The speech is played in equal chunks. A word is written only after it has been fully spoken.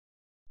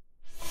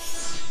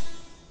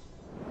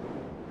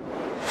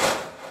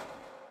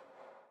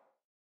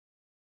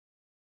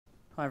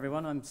Hi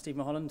everyone, I'm Steve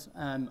Mulholland.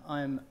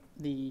 I'm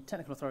the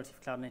Technical Authority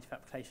for Cloud Native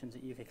Applications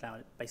at ukcloud.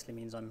 It basically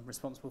means I'm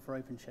responsible for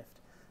OpenShift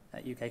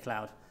at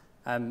ukcloud.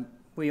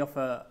 We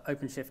offer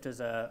OpenShift as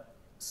a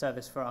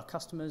service for our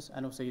customers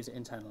and also use it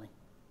internally.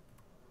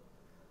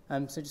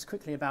 So just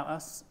quickly about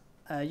us,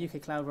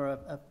 ukcloud, we're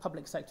a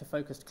public sector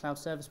focused cloud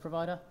service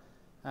provider.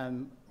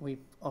 We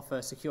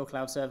offer secure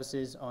cloud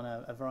services on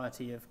a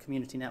variety of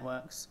community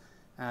networks,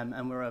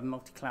 and we're a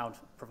multi-cloud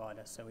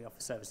provider, so we offer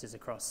services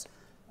across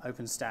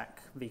OpenStack,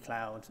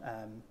 vCloud,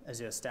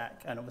 Azure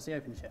Stack, and obviously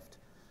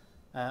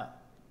OpenShift.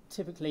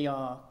 Typically,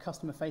 our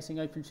customer-facing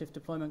OpenShift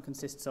deployment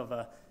consists of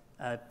a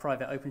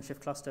private OpenShift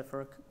cluster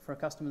for a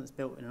customer that's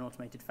built in an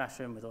automated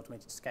fashion with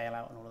automated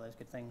scale-out and all of those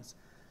good things.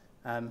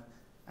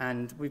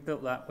 And we've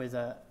built that with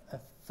a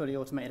fully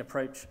automated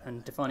approach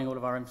and defining all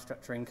of our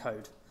infrastructure in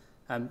code.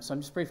 So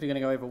I'm just briefly going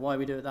to go over why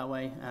we do it that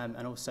way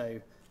and also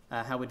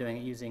how we're doing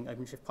it using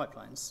OpenShift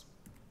pipelines.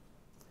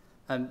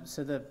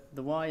 So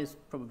the why is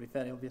probably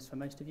fairly obvious for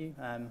most of you.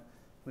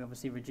 We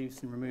obviously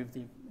reduce and remove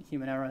the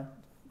human error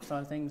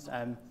side of things.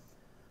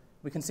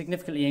 We can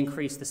significantly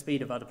increase the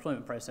speed of our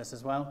deployment process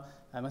as well.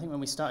 I think when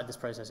we started this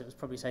process, it was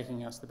probably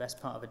taking us the best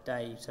part of a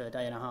day to a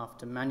day and a half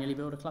to manually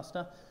build a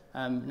cluster.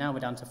 Now we're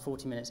down to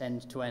 40 minutes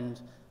end to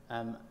end,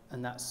 and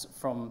that's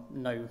from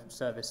no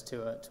service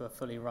to a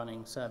fully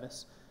running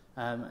service.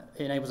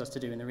 It enables us to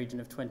do in the region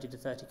of 20 to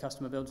 30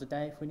 customer builds a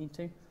day if we need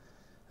to.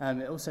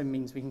 It also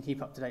means we can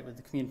keep up to date with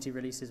the community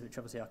releases, which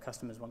obviously our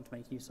customers want to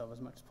make use of as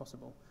much as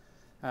possible.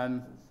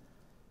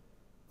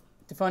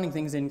 Defining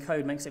things in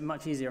code makes it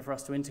much easier for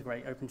us to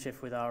integrate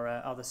OpenShift with our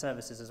other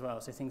services as well.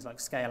 So things like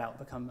scale-out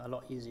become a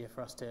lot easier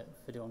for us to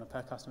do on a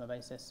per customer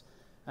basis.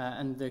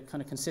 And the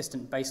kind of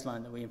consistent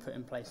baseline that we put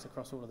in place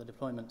across all of the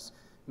deployments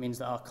means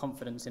that our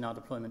confidence in our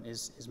deployment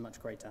is much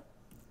greater.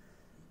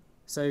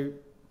 So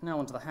now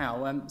on to the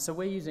how. So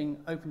we're using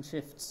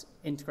OpenShift's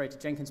integrated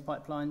Jenkins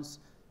pipelines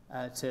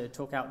to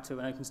talk out to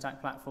an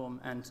OpenStack platform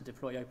and to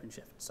deploy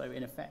OpenShift. So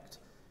in effect,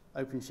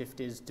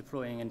 OpenShift is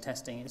deploying and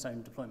testing its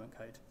own deployment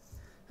code.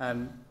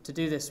 To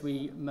do this,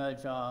 we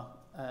merge our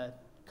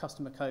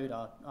customer code,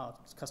 our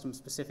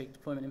customer-specific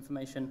deployment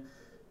information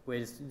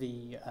with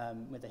the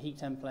heat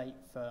template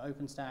for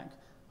OpenStack,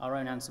 our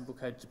own Ansible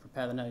code to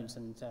prepare the nodes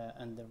and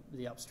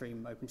the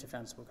upstream OpenShift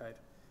Ansible code.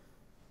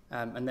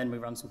 And then we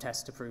run some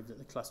tests to prove that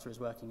the cluster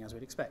is working as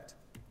we'd expect.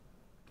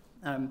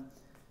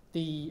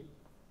 The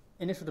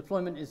initial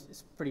deployment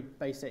is pretty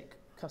basic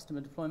customer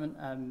deployment.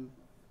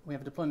 We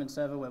have a deployment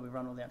server where we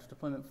run all the actual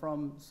deployment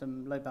from,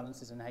 some load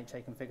balancers in a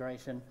HA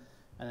configuration,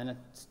 and then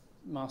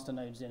master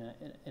nodes in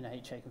a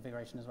HA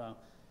configuration as well.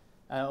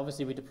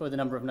 Obviously, we deploy the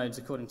number of nodes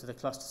according to the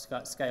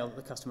cluster scale that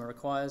the customer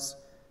requires.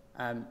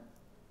 And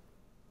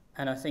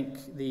I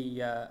think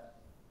the...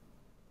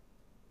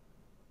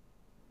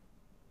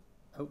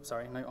 oh,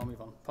 sorry, no, I'll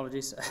move on.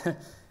 Apologies.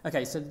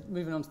 Okay, so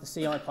moving on to the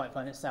CI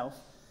pipeline itself.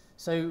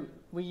 So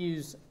we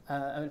use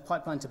a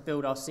pipeline to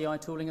build our CI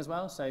tooling as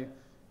well. So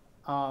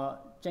our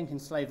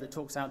Jenkins slave that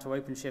talks out to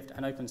OpenShift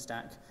and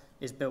OpenStack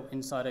is built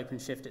inside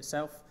OpenShift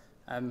itself.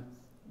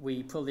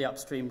 We pull the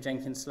upstream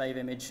Jenkins slave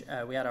image,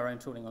 we add our own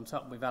tooling on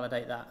top, we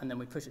validate that, and then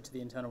we push it to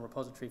the internal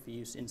repository for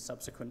use in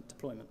subsequent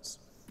deployments.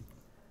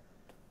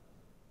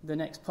 The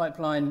next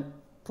pipeline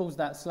pulls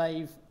that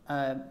slave,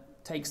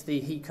 takes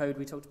the heat code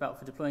we talked about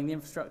for deploying the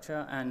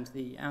infrastructure and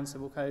the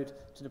Ansible code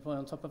to deploy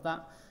on top of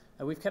that.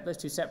 We've kept those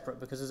two separate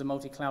because as a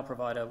multi-cloud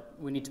provider,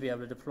 we need to be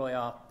able to deploy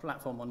our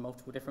platform on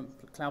multiple different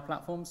cloud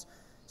platforms.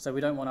 So we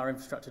don't want our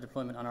infrastructure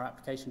deployment and our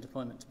application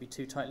deployment to be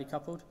too tightly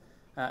coupled.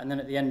 And then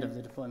at the end of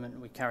the deployment,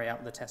 we carry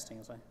out the testing,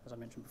 as I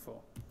mentioned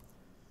before.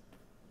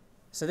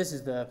 So this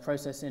is the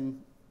process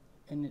in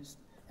its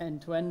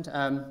end-to-end.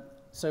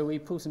 So we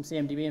pull some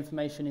CMDB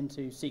information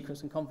into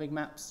secrets and config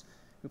maps.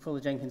 We pull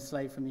the Jenkins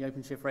slave from the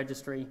OpenShift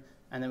registry,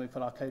 and then we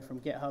pull our code from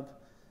GitHub.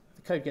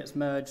 The code gets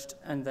merged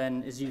and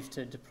then is used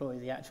to deploy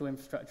the actual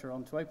infrastructure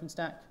onto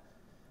OpenStack.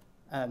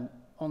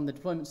 On the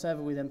deployment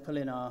server, we then pull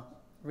in our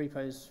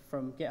repos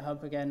from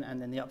GitHub again,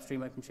 and then the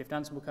upstream OpenShift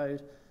Ansible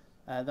code.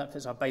 That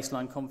puts our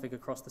baseline config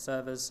across the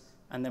servers,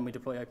 and then we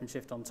deploy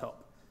OpenShift on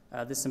top.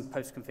 There's some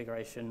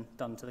post-configuration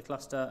done to the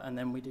cluster, and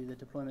then we do the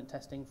deployment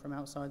testing from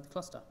outside the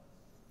cluster.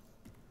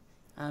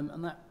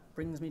 And that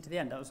brings me to the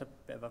end. That was a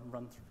bit of a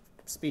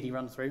speedy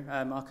run-through.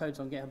 Our code's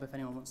on GitHub if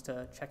anyone wants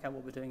to check out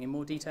what we're doing in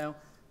more detail.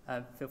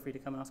 Feel free to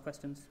come and ask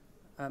questions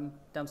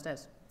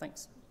downstairs.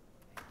 Thanks.